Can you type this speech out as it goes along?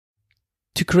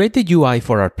create the UI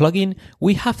for our plugin,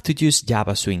 we have to use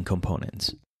Java Swing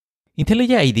components.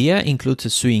 IntelliJ IDEA includes a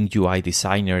Swing UI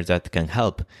designer that can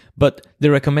help, but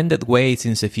the recommended way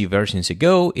since a few versions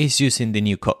ago is using the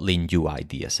new Kotlin UI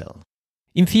DSL.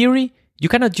 In theory, you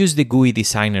cannot use the GUI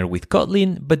designer with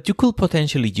Kotlin, but you could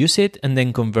potentially use it and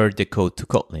then convert the code to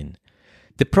Kotlin.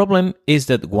 The problem is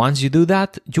that once you do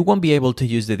that, you won't be able to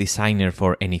use the designer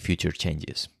for any future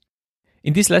changes.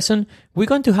 In this lesson, we're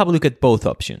going to have a look at both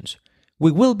options.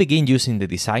 We will begin using the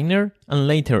designer, and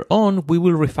later on, we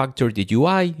will refactor the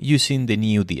UI using the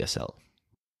new DSL.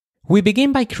 We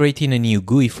begin by creating a new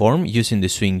GUI form using the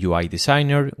Swing UI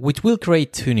designer, which will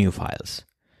create two new files.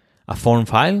 A form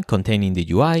file containing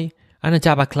the UI, and a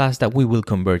Java class that we will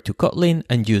convert to Kotlin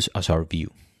and use as our view.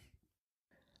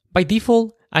 By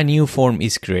default, a new form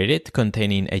is created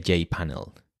containing a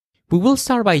JPanel. We will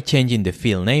start by changing the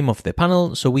field name of the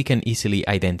panel so we can easily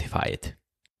identify it.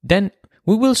 Then,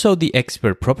 we will show the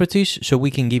expert properties so we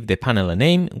can give the panel a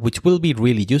name, which will be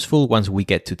really useful once we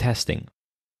get to testing.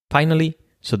 Finally,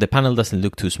 so the panel doesn't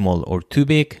look too small or too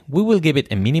big, we will give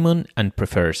it a minimum and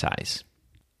preferred size.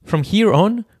 From here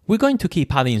on, we're going to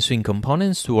keep adding Swing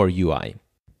components to our UI.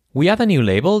 We add a new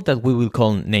label that we will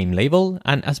call name label,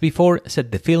 and as before,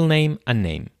 set the field name and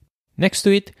name. Next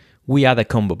to it, we add a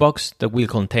combo box that will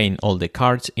contain all the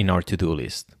cards in our to-do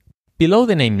list. Below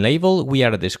the name label, we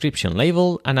add a description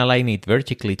label and align it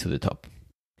vertically to the top.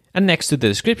 And next to the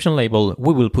description label,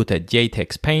 we will put a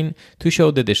Jtext pane to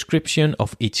show the description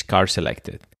of each card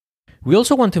selected. We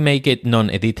also want to make it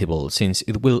non-editable since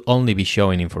it will only be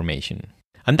showing information.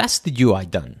 And that's the UI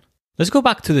done. Let's go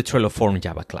back to the Trello Form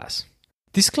Java class.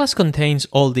 This class contains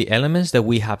all the elements that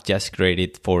we have just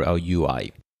created for our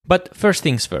UI. But first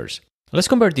things first, let's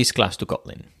convert this class to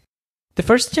Kotlin. The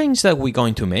first change that we're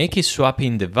going to make is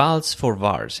swapping the vals for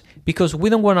vars, because we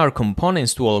don't want our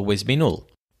components to always be null.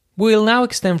 We will now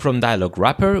extend from Dialog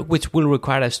Wrapper, which will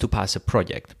require us to pass a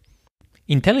project.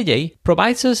 IntelliJ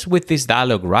provides us with this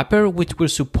Dialog Wrapper, which we're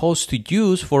supposed to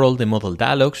use for all the modal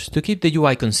dialogues to keep the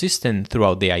UI consistent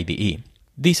throughout the IDE.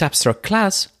 This abstract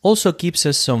class also gives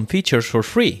us some features for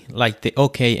free, like the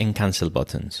OK and Cancel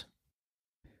buttons.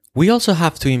 We also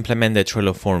have to implement the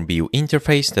Trello Form View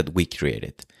interface that we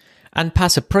created, and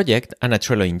pass a project and a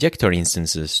Trello injector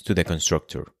instances to the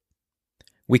constructor.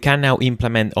 We can now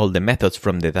implement all the methods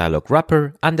from the Dialog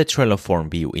Wrapper and the Trello Form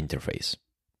View interface.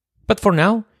 But for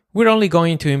now, we're only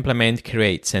going to implement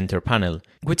create center panel,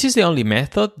 which is the only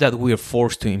method that we're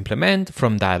forced to implement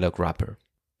from Dialog Wrapper.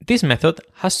 This method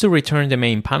has to return the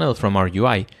main panel from our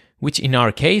UI, which in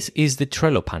our case is the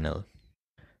Trello panel.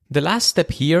 The last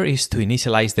step here is to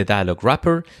initialize the Dialog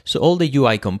Wrapper so all the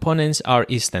UI components are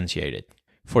instantiated.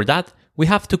 For that, we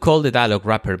have to call the Dialog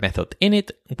Wrapper method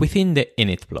init within the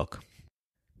init block.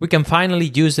 We can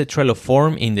finally use the Trello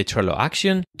form in the Trello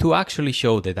action to actually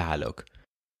show the dialog.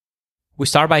 We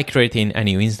start by creating a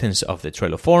new instance of the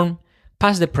Trello form,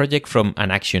 pass the project from an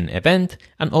action event,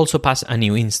 and also pass a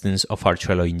new instance of our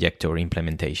Trello injector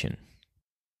implementation.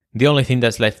 The only thing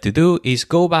that's left to do is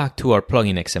go back to our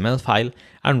plugin XML file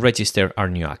and register our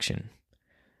new action.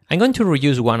 I'm going to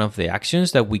reuse one of the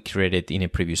actions that we created in a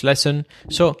previous lesson,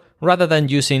 so rather than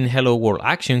using Hello World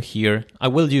action here, I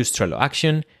will use Trello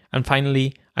action, and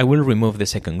finally, I will remove the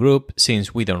second group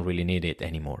since we don't really need it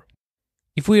anymore.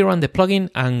 If we run the plugin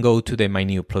and go to the My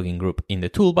New Plugin group in the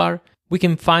toolbar, we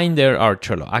can find there our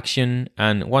Trello action,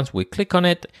 and once we click on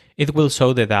it, it will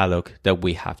show the dialog that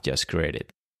we have just created.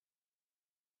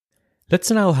 Let's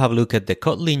now have a look at the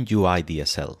Kotlin UI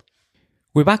DSL.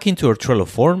 We're back into our Trello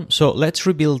form, so let's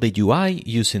rebuild the UI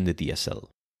using the DSL.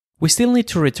 We still need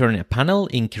to return a panel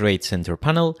in Create Center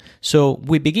Panel, so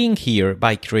we begin here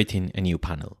by creating a new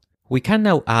panel. We can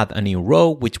now add a new row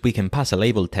which we can pass a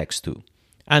label text to,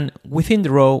 and within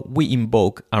the row we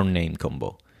invoke our name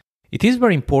combo. It is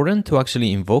very important to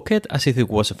actually invoke it as if it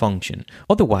was a function,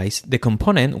 otherwise the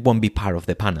component won't be part of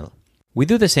the panel. We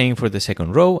do the same for the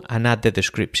second row and add the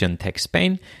description text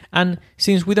pane, and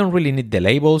since we don't really need the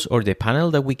labels or the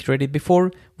panel that we created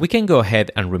before, we can go ahead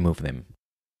and remove them.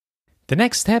 The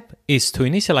next step is to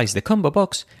initialize the combo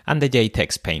box and the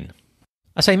Jtext pane.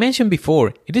 As I mentioned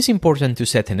before, it is important to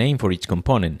set a name for each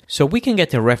component, so we can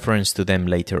get a reference to them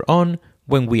later on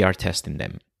when we are testing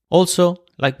them. Also,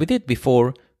 like we did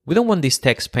before, we don't want this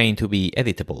text pane to be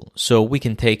editable, so we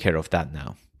can take care of that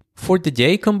now. For the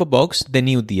Combobox, the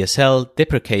new DSL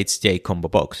deprecates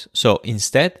Combobox, so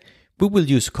instead, we will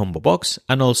use Combobox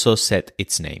and also set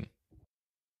its name.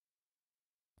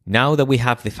 Now that we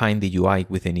have defined the UI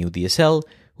with the new DSL,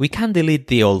 we can delete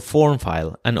the old form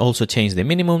file and also change the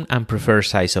minimum and preferred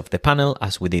size of the panel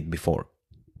as we did before.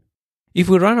 If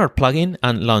we run our plugin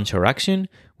and launch our action,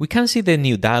 we can see the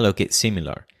new dialog is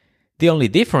similar. The only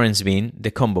difference being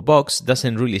the combo box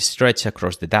doesn't really stretch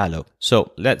across the dialog,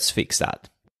 so let's fix that.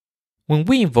 When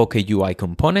we invoke a UI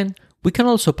component, we can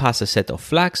also pass a set of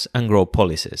flags and grow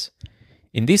policies.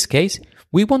 In this case,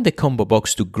 we want the combo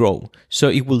box to grow, so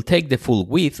it will take the full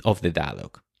width of the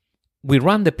dialog. We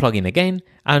run the plugin again,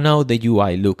 and now the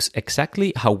UI looks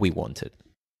exactly how we wanted.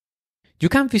 You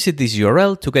can visit this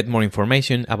URL to get more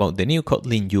information about the new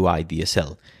Kotlin UI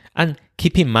DSL, and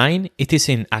keep in mind it is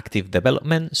in active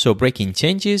development, so breaking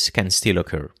changes can still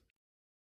occur.